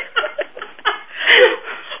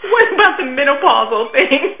 What about the menopausal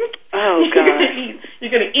thing? Oh, God.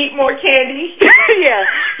 You're going to eat more candy? Yeah.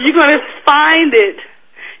 You're going to find it.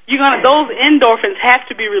 Those endorphins have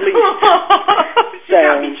to be released. You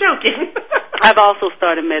got me choking. I've also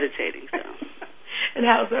started meditating. So. And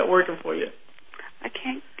how's that working for you? I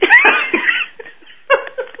can't.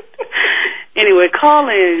 Anyway, call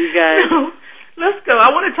in, you guys. Let's go. I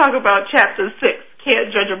want to talk about Chapter 6,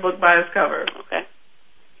 Can't Judge a Book by Its Cover. Okay.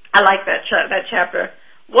 I like that chapter.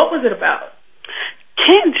 What was it about?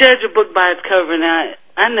 Can't judge a book by its cover. Now,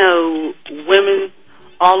 I know women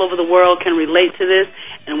all over the world can relate to this,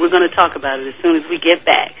 and we're going to talk about it as soon as we get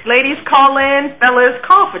back. Ladies, call in. Fellas,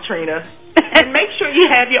 call Katrina. And make sure you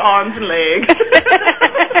have your arms and legs.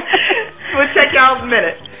 We'll check y'all in a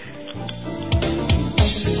minute.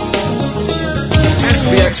 Ask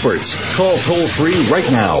the experts. Call toll-free right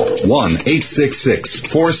now.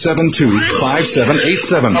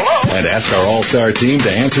 1-866-472-5787. And ask our all-star team to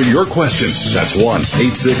answer your question. That's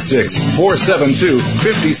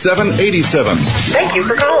 1-866-472-5787. Thank you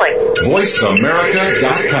for calling.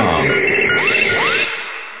 VoiceAmerica.com.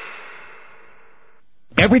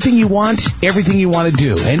 Everything you want to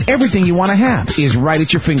do, and everything you want to have is right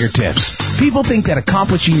at your fingertips. People think that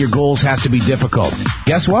accomplishing your goals has to be difficult.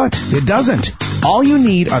 Guess what? It doesn't. All you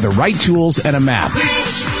need are the right tools and a map.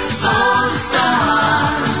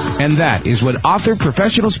 And that is what author,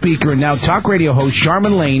 professional speaker, and now talk radio host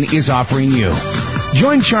Charmin Lane is offering you.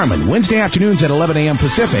 Join Charmin Wednesday afternoons at 11 a.m.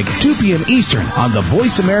 Pacific, 2 p.m. Eastern on the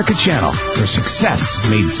Voice America channel for Success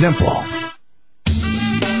Made Simple.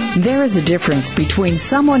 There is a difference between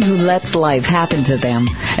someone who lets life happen to them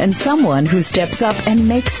and someone who steps up and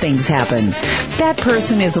makes things happen. That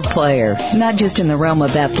person is a player, not just in the realm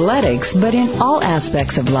of athletics, but in all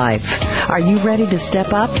aspects of life. Are you ready to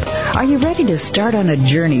step up? Are you ready to start on a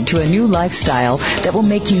journey to a new lifestyle that will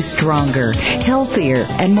make you stronger, healthier,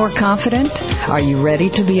 and more confident? Are you ready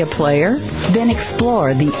to be a player? Then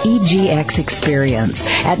explore the EGX experience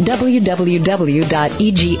at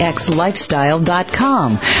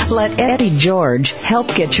www.egxlifestyle.com. Let Eddie George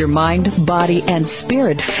help get your mind, body, and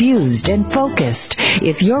spirit fused and focused.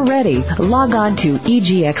 If you're ready, log on to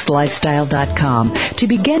egxlifestyle.com to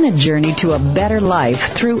begin a journey to a better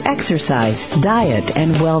life through exercise, diet,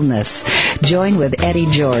 and wellness. Join with Eddie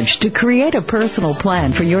George to create a personal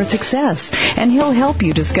plan for your success, and he'll help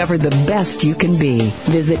you discover the best you can be.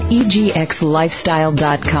 Visit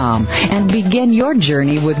egxlifestyle.com and begin your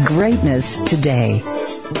journey with greatness today.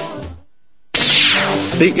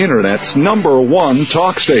 The Internet's #1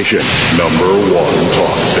 talk station. #1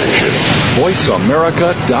 talk station.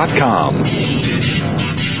 VoiceAmerica.com.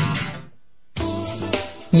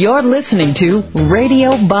 You're listening to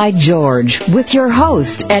Radio by George with your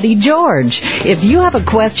host, Eddie George. If you have a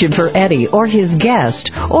question for Eddie or his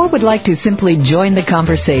guest, or would like to simply join the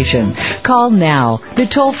conversation, call now. The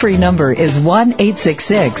toll-free number is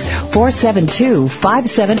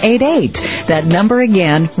 1-866-472-5788. That number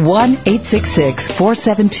again,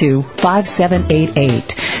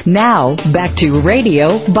 1-866-472-5788. Now, back to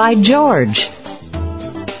Radio by George.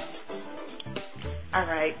 All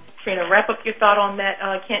right. Trina, wrap up your thought on that.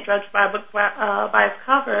 Can't judge by a book by its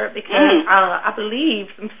cover, because I believe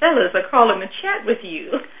some fellas are calling the chat with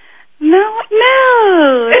you. No.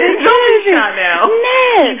 Don't be shy now.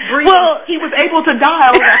 No. Well, he was able to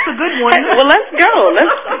dial. That's a good one. Well, let's go.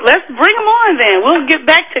 Let's bring them on then. We'll get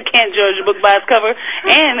back to Can't Judge a Book by its cover,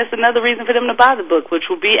 and it's another reason for them to buy the book, which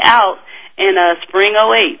will be out in spring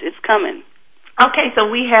 2008. It's coming. Okay, so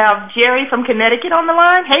we have Jerry from Connecticut on the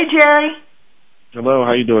line. Hey, Jerry. Hello,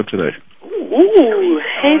 how you doing today? Ooh,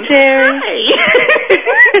 hey Jerry. Hi.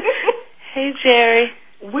 Hey Jerry.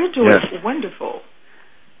 We're doing wonderful.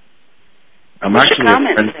 I'm just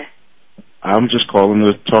calling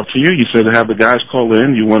to talk to you. You said to have the guys call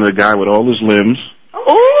in. You wanted a guy with all his limbs.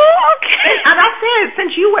 Oh, okay. And I said,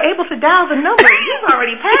 since you were able to dial the number, you've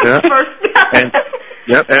already passed the first time.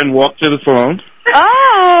 And walk to the phone.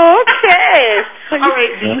 Oh, okay. All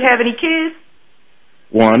right, do you have any kids?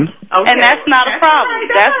 One. Okay. And that's not a problem.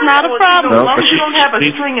 That's not a problem. As long as you don't have a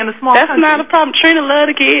string in a small country. That's not a problem. Trina love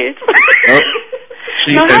the kids. How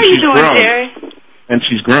you doing, grown. Jerry? And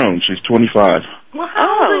she's grown. She's 25. Well, how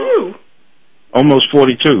old are you? Almost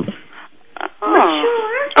 42. Oh.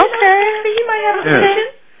 Okay. You might have a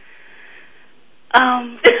question.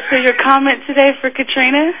 So your comment today for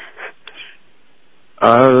Katrina?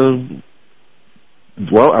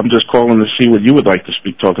 Well, I'm just calling to see what you would like to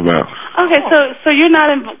talk about. Okay, so you're not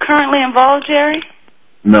currently involved, Jerry?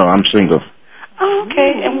 No, I'm single. Oh,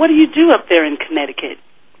 okay. And what do you do up there in Connecticut?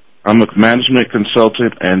 I'm a management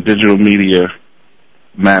consultant and digital media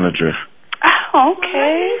manager. Oh,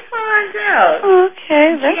 okay. Find out.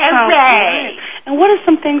 Okay, that sounds great. And what are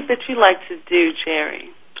some things that you like to do, Jerry?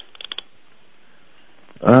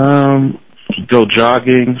 Go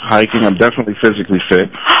jogging, hiking. I'm definitely physically fit.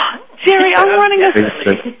 Jerry, I'm running a...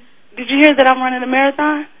 Did you hear that I'm running a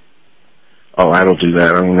marathon? Oh, I don't do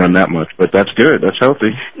that. I don't run that much, but that's good. That's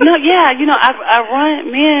healthy. No, yeah, I run...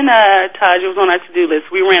 Me and Taj, it was on our to-do list.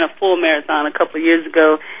 We ran a full marathon a couple of years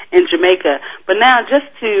ago in Jamaica. But now,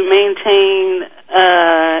 just to maintain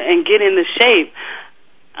and get into shape,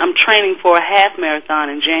 I'm training for a half marathon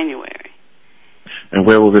in January. And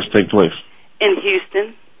where will this take place? In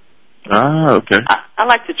Houston. Ah, okay. I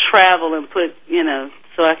like to travel and put,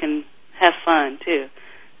 so I can have fun, too.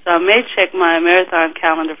 So I may check my marathon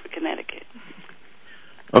calendar for Connecticut.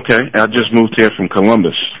 Okay. I just moved here from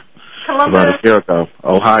Columbus. About a year ago.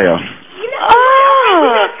 Ohio.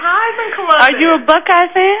 Are you a Buckeye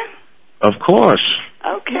fan? Of course.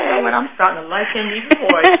 Okay. You know what? I'm starting to like him even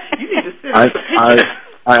more. You need to sit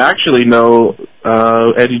I actually know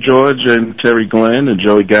Eddie George and Terry Glenn and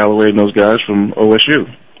Joey Galloway and those guys from OSU.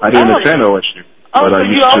 I didn't attend OSU. Oh, so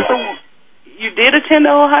you did attend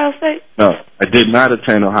Ohio State? No, I did not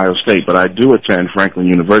attend Ohio State, but I do attend Franklin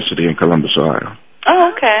University in Columbus, Ohio.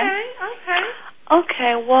 Oh, okay.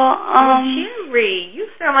 Okay, well, Jerry, you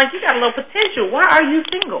sound like you got a little potential. Why are you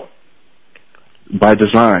single? By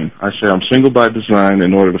design. I say I'm single by design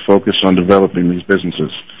in order to focus on developing these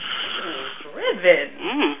businesses. Driven.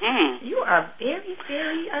 Mm-hmm. You are very,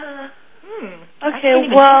 very, Okay,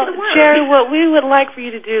 well, Jerry, what we would like for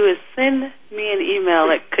you to do is send me an email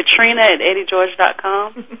at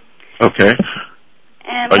katrina@eddiegeorge.com. Okay.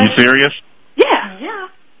 And are you serious? Yeah.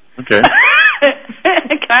 Okay.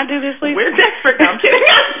 Can I do this, please? We're desperate. I'm kidding.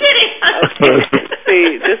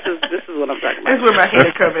 See, this is what I'm talking about. This is where my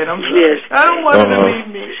hair come in. I'm sorry. Yes. I don't want her to leave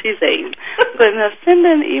me. She's hating. But now send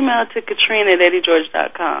an email to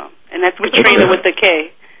katrina@eddiegeorge.com. And that's Katrina with the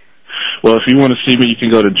K. Well, if you want to see me, you can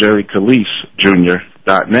go to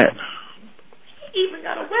jerrycalisejr.net. Even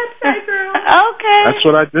got a website, girl. Okay. That's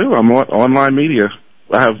what I do. I'm on online media.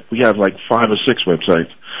 We have like 5 or 6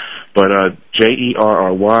 websites. But Jerry,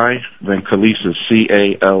 then Calise is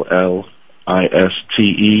CALLISTE,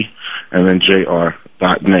 and then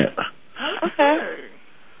JR.net. Okay.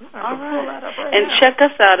 All right. And check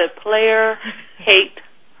us out at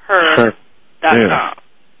playerhateher.com. Yeah.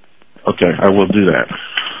 Okay, I will do that.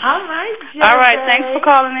 All right, Jerry. All right, thanks for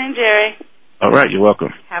calling in, Jerry. All right, you're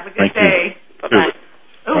welcome. Have a good day. Bye-bye.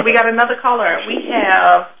 Oh, we got another caller. We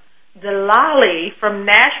have Delali from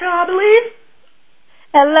Nashville, I believe.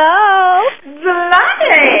 Hello.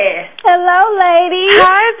 Delali. Hello, ladies.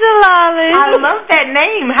 Hi, Delali. I love that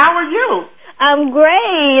name. How are you? I'm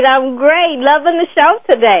great. Loving the show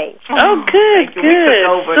today. Oh, good.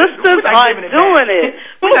 Sisters are doing it.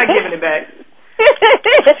 We're not giving it back.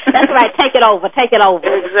 That's right. Take it over.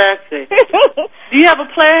 Exactly. Do you have a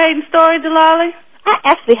player-hating story, Delali? I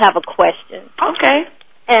actually have a question. Okay.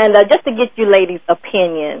 And just to get you ladies'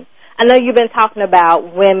 opinion, I know you've been talking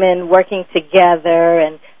about women working together,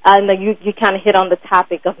 and I know you kind of hit on the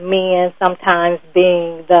topic of men sometimes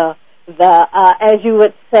being the as you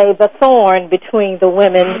would say, the thorn between the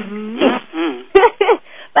women. Mm-hmm.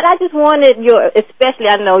 But I just wanted especially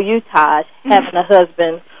I know you, Taj, having a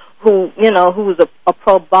husband who's a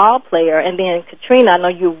pro ball player, and then Katrina, I know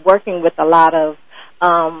you're working with a lot of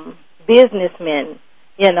businessmen.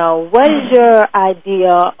 What is your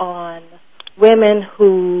idea on women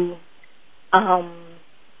who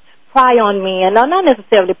pry on men? No, not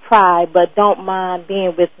necessarily pry, but don't mind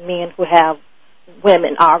being with men who have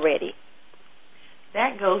women already.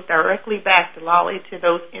 That goes directly back, Delali, to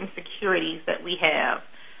those insecurities that we have.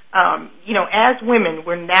 As women,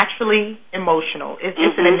 we're naturally emotional. It's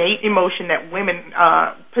an innate emotion that women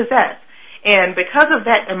possess. And because of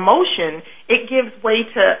that emotion, it gives way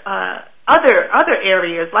to other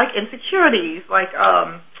areas like insecurities, like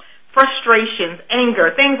frustrations,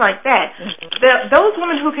 anger, things like that. Those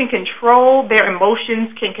women who can control their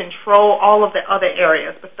emotions can control all of the other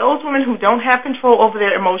areas. But those women who don't have control over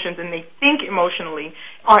their emotions and they think emotionally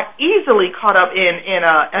are easily caught up in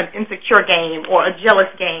an insecure game or a jealous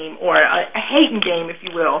game or a hating game, if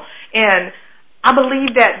you will. And I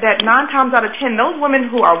believe that 9 times out of 10, those women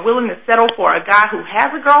who are willing to settle for a guy who has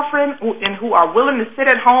a girlfriend and who are willing to sit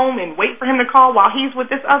at home and wait for him to call while he's with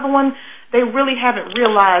this other one, they really haven't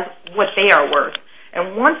realized what they are worth.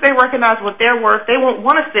 And once they recognize what they're worth, they won't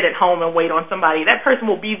want to sit at home and wait on somebody. That person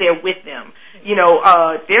will be there with them. There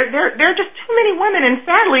are just too many women, and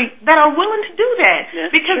sadly, that are willing to do that.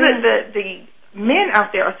 That's because the men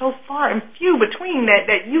out there are so far and few between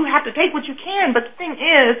that you have to take what you can. But the thing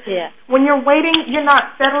is, when you're waiting, you're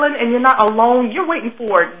not settling and you're not alone. You're waiting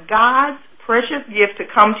for God's precious gift to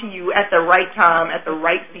come to you at the right time, at the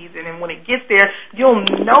right season, and when it gets there, you'll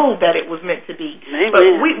know that it was meant to be. Amen. But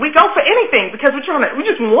we go for anything because we just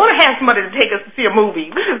want to have somebody to take us to see a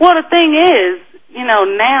movie. Well, the thing is,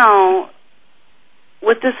 now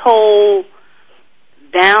with this whole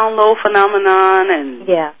down low phenomenon and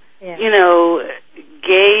gay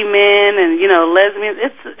men and lesbians,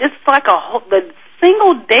 it's like the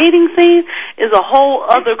single dating scene is a whole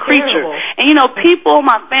other creature. And people,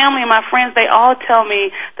 my family and my friends, they all tell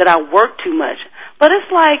me that I work too much. But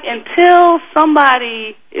it's like until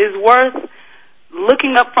somebody is worth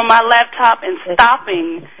looking up from my laptop and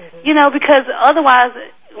stopping, because otherwise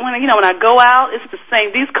when I go out, it's the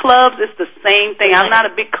same. These clubs, it's the same thing. I'm not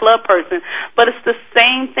a big club person, but it's the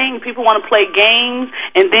same thing. People want to play games,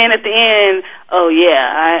 and then at the end,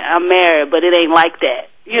 I'm married, but it ain't like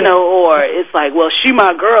that. Or it's like, well, she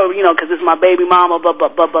my girl, because it's my baby mama, but.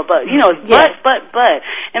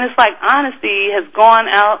 And it's like honesty has gone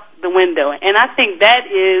out the window. And I think that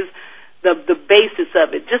is the basis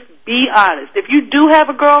of it. Just be honest. If you do have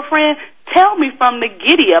a girlfriend, tell me from the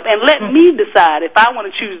giddy up and let me decide if I want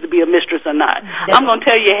to choose to be a mistress or not. I'm going to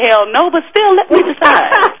tell you hell no, but still let me decide.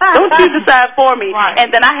 Don't you decide for me. Right.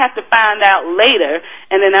 And then I have to find out later,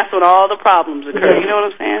 and then that's when all the problems occur. You know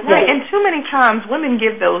what I'm saying? Right. And too many times women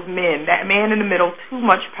give those men, that man in the middle, too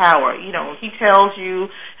much power. He'll tell you,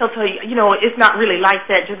 it's not really like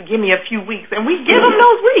that. Just give me a few weeks. And we give him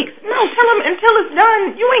those weeks. No, tell him until it's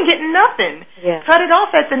done, you ain't getting nothing. Yeah. Cut it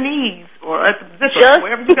off at the knees or at the zipper,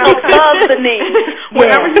 wherever you got to cut it. The knees.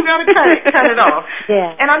 Wherever you got to cut it off.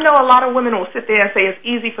 Yeah. And I know a lot of women will sit there and say it's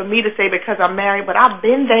easy for me to say because I'm married, but I've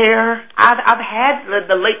been there. I've had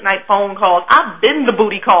the late night phone calls. I've been the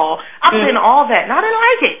booty call. I've been all that, and I didn't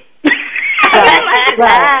like it. I didn't like it.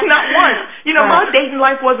 Not once. You know, my dating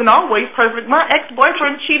life wasn't always perfect. My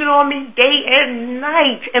ex-boyfriend cheated on me day and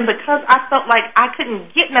night, and because I felt like I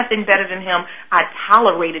couldn't get nothing better than him, I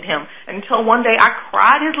tolerated him until one day I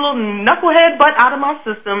cried his little knucklehead butt out of my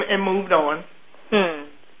system and moved on.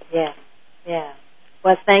 Yeah.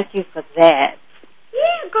 Well, thank you for that.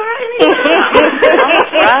 Yeah, girl.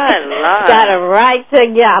 Got it right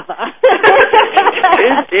together.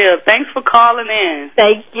 Good deal. Thanks for calling in.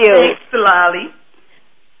 Thanks, Lolly.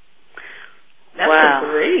 That's a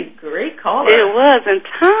great call. It was, and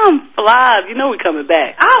time flies. You know we're coming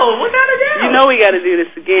back. Oh, we gotta do. You know we gotta do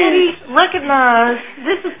this again. Please recognize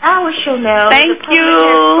this is our show now. Thank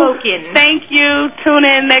you. Tune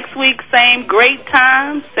in next week. Same great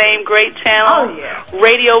time, same great channel. Oh yeah.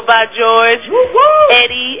 Radio by George. Woo-woo.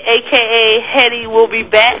 Eddie, aka Hetty, will be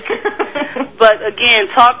back. But again,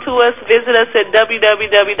 talk to us. Visit us at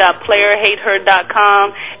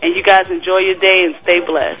www.playerhateher.com, and you guys enjoy your day and stay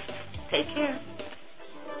blessed. Take care.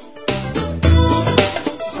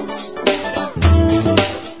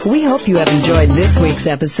 We hope you have enjoyed this week's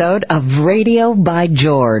episode of Radio by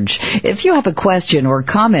George. If you have a question or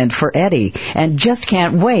comment for Eddie and just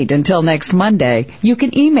can't wait until next Monday, you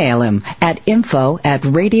can email him at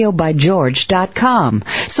info@radiobygeorge.com.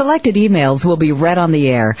 Selected emails will be read on the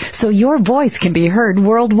air, so your voice can be heard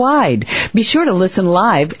worldwide. Be sure to listen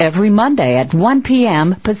live every Monday at 1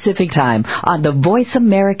 p.m. Pacific Time on the Voice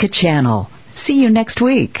America channel. See you next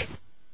week.